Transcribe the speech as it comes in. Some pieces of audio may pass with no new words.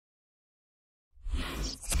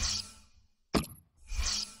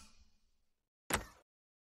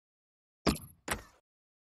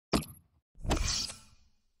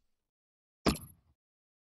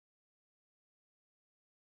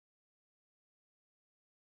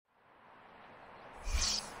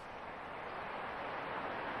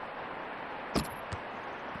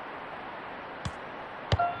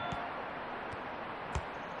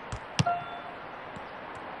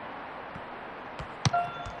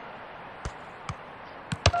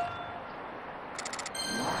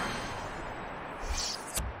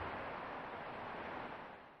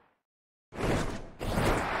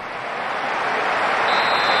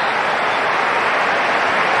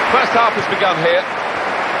begun here.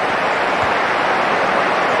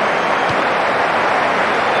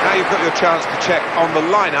 Now you've got your chance to check on the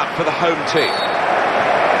lineup for the home team.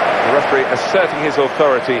 The referee asserting his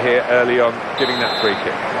authority here early on, giving that free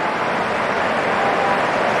kick.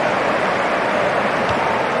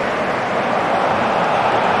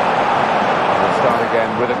 We'll start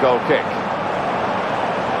again with a goal kick.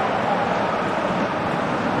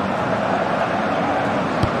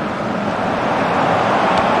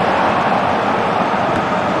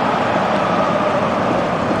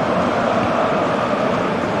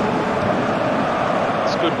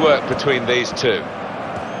 It's good work between these two.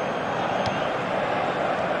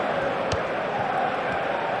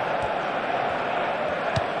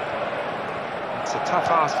 Tough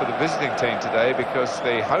ask for the visiting team today because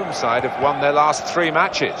the home side have won their last 3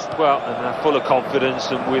 matches. Well, and they're full of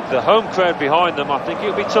confidence, and with the home crowd behind them, I think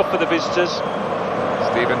it'll be tough for the visitors.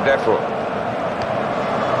 Stephen Defro.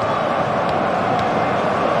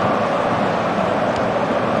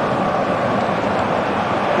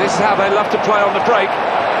 This is how they love to play on the break.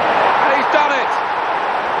 And he's done it!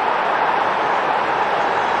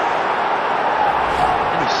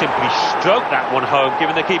 And he simply stroked that one home,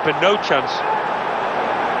 giving the keeper no chance.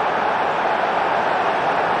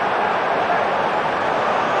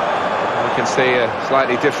 You can see a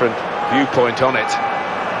slightly different viewpoint on it.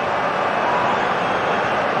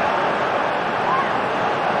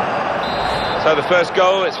 So the first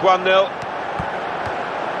goal, it's 1-0.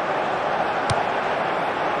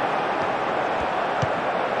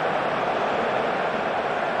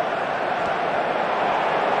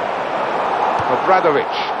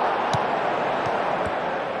 Obradovic.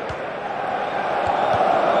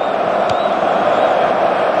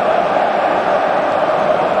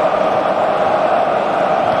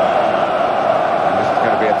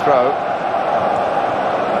 Throw.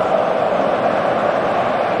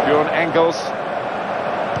 Bjorn Engels.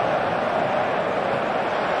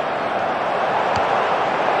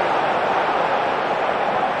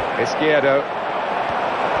 Izquierdo.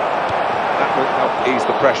 That will help ease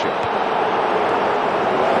the pressure.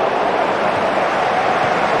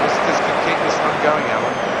 Visitors can keep this one going,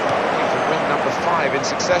 Alan. Looking for win number 5 in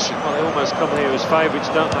succession. Well, they almost come here as favourites,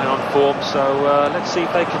 don't they, on form? So let's see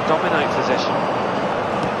if they can dominate possession.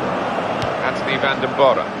 Anthony van den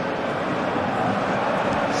Borre.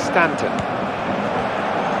 Stanton.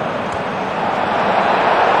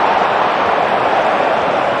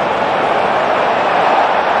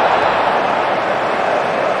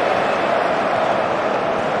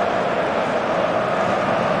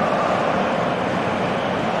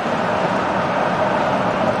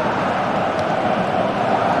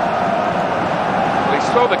 Well, he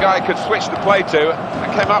saw the guy could switch the play to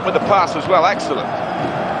and came up with the pass as well. Excellent.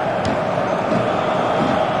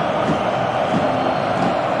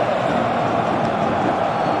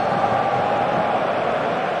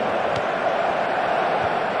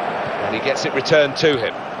 He gets it returned to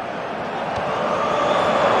him.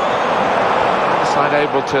 The side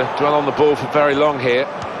able to dwell on the ball for very long here.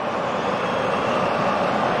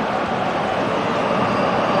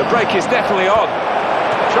 The break is definitely on.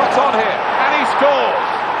 Shot on here, and he scores!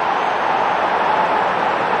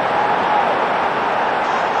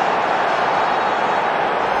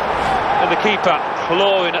 And the keeper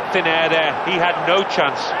clawing at thin air there. He had no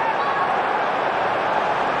chance.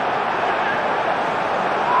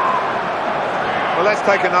 Well, let's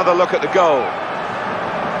take another look at the goal.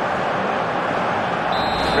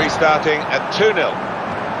 Restarting at 2-0.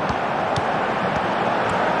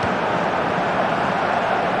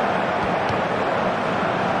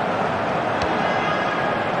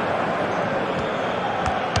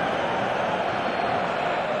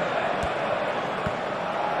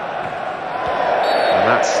 And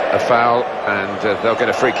that's a foul, and they'll get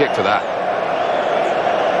a free kick for that.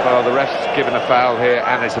 Well, the ref's given a foul here,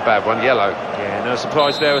 and it's a bad one, yellow. Yeah, no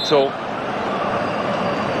surprise there at all.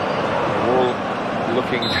 All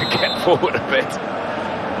looking to get forward a bit.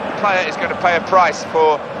 The player is going to pay a price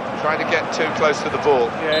for trying to get too close to the ball.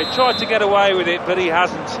 Yeah, he tried to get away with it, but he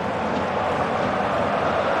hasn't. So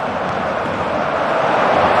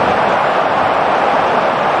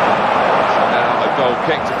now a goal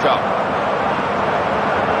kick to come.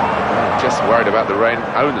 Just worried about the rain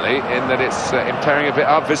only, in that it's impairing a bit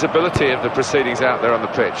our visibility of the proceedings out there on the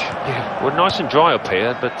pitch. Yeah, well, nice and dry up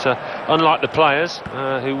here, but unlike the players,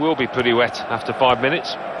 who will be pretty wet after 5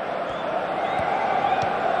 minutes.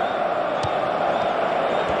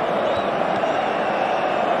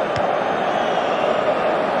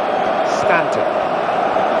 Stanton.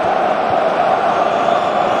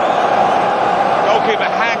 Goalkeeper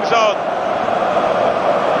hangs on.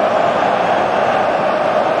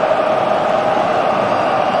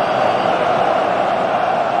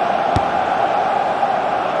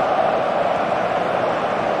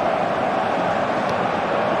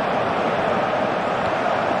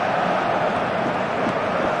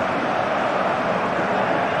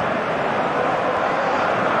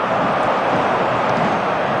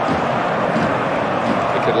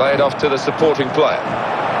 Play it off to the supporting player.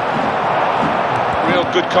 Real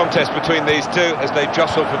good contest between these two as they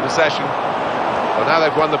jostle for possession. Well, now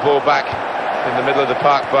they've won the ball back in the middle of the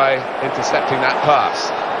park by intercepting that pass.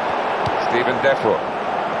 Stephen Defraud.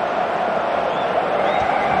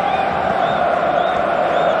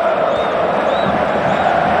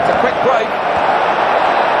 It's a quick break.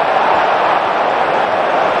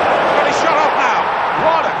 Got his shot off now.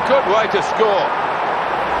 What a good way to score.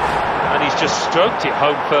 And he's just stroked it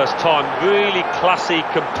home first time. Really classy,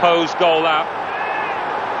 composed goal out.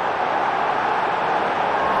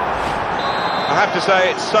 I have to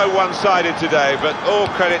say it's so one-sided today, but all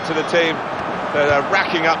credit to the team that are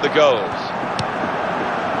racking up the goals.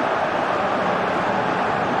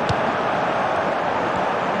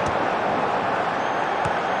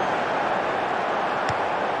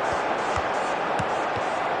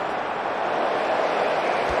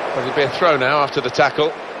 Well, it'll be a throw now after the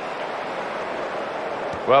tackle.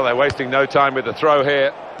 Well, they're wasting no time with the throw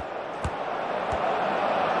here.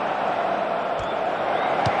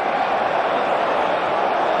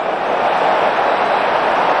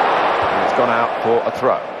 Gone out for a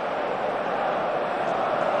throw.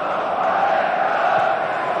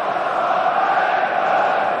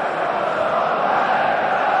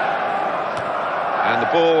 And the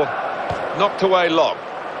ball knocked away long.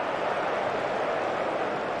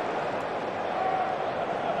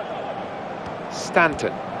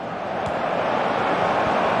 Stanton.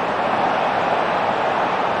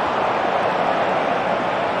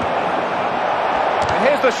 And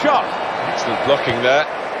here's the shot. Excellent blocking there.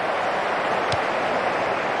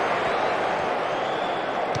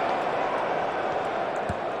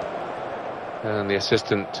 And the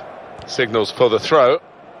assistant signals for the throw.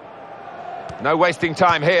 No wasting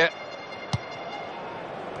time here.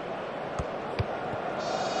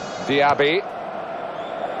 Diaby.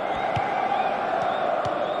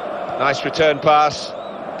 Nice return pass.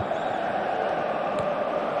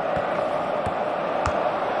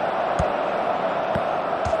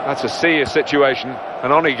 That's a serious situation,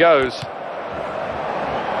 and on he goes.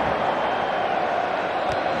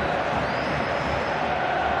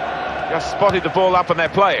 Just spotted the ball up and they're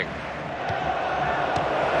playing.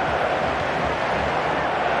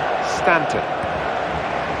 Stanton.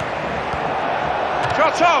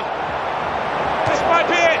 Shot on! This might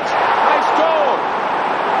be it! They scored!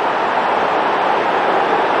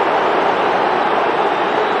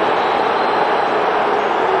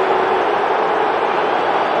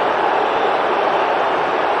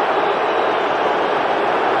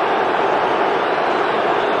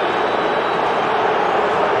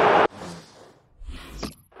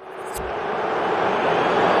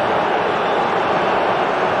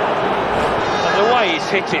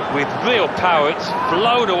 Hit it with real power. It's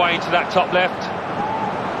flown away into that top left.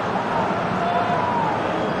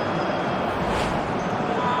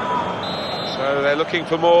 So they're looking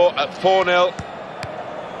for more at 4-0.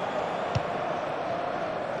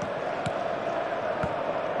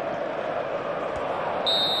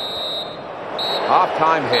 Half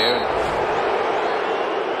time here.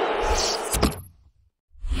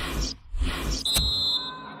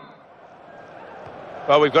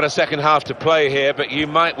 Well, we've got a second half to play here, but you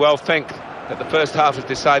might well think that the first half has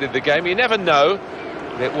decided the game. You never know.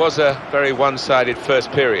 It was a very one-sided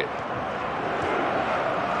first period.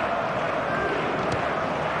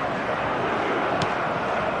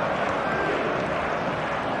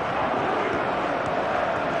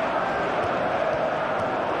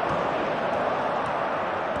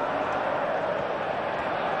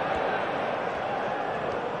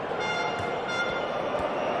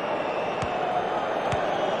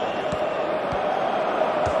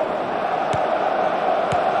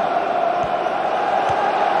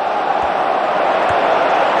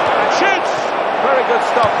 Good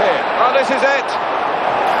stop here. Oh, this is it.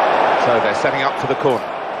 So they're setting up for the corner.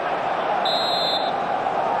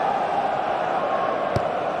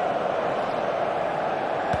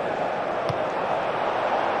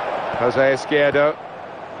 Jose Izquierdo.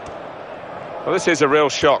 Well, this is a real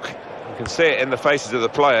shock. You can see it in the faces of the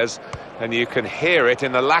players, and you can hear it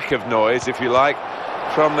in the lack of noise, if you like,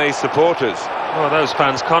 from the supporters. Well, those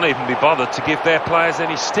fans can't even be bothered to give their players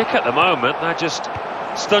any stick at the moment. They're just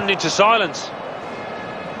stunned into silence.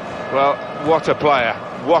 Well, what a player.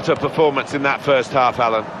 What a performance in that first half,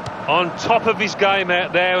 Alan. On top of his game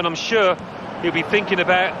out there, and I'm sure he'll be thinking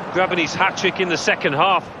about grabbing his hat-trick in the second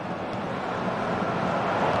half.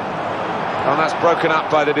 And that's broken up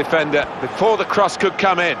by the defender before the cross could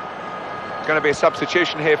come in. It's going to be a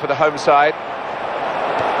substitution here for the home side.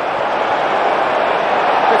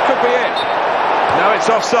 This could be it. Now it's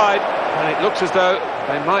offside, and it looks as though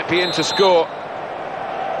they might be in to score.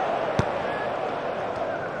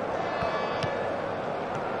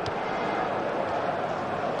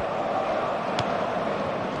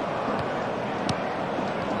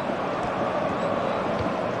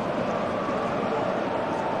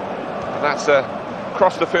 And that's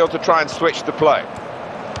across the field to try and switch the play.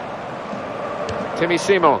 Timmy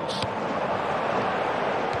Simons.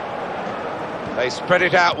 They spread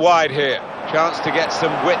it out wide here. Chance to get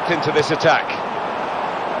some width into this attack.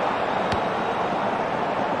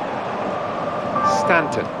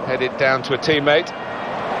 Stanton headed down to a teammate.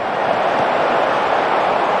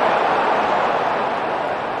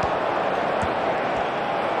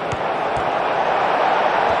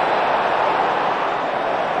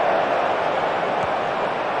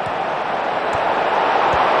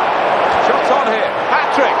 Shots on here.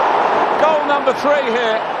 Hat-trick. Goal number 3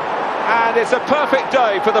 here. And it's a perfect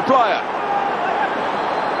day for the player.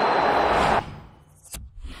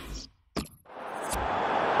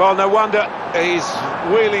 Well, no wonder he's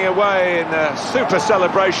wheeling away in a super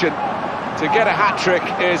celebration. To get a hat-trick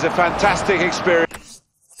is a fantastic experience.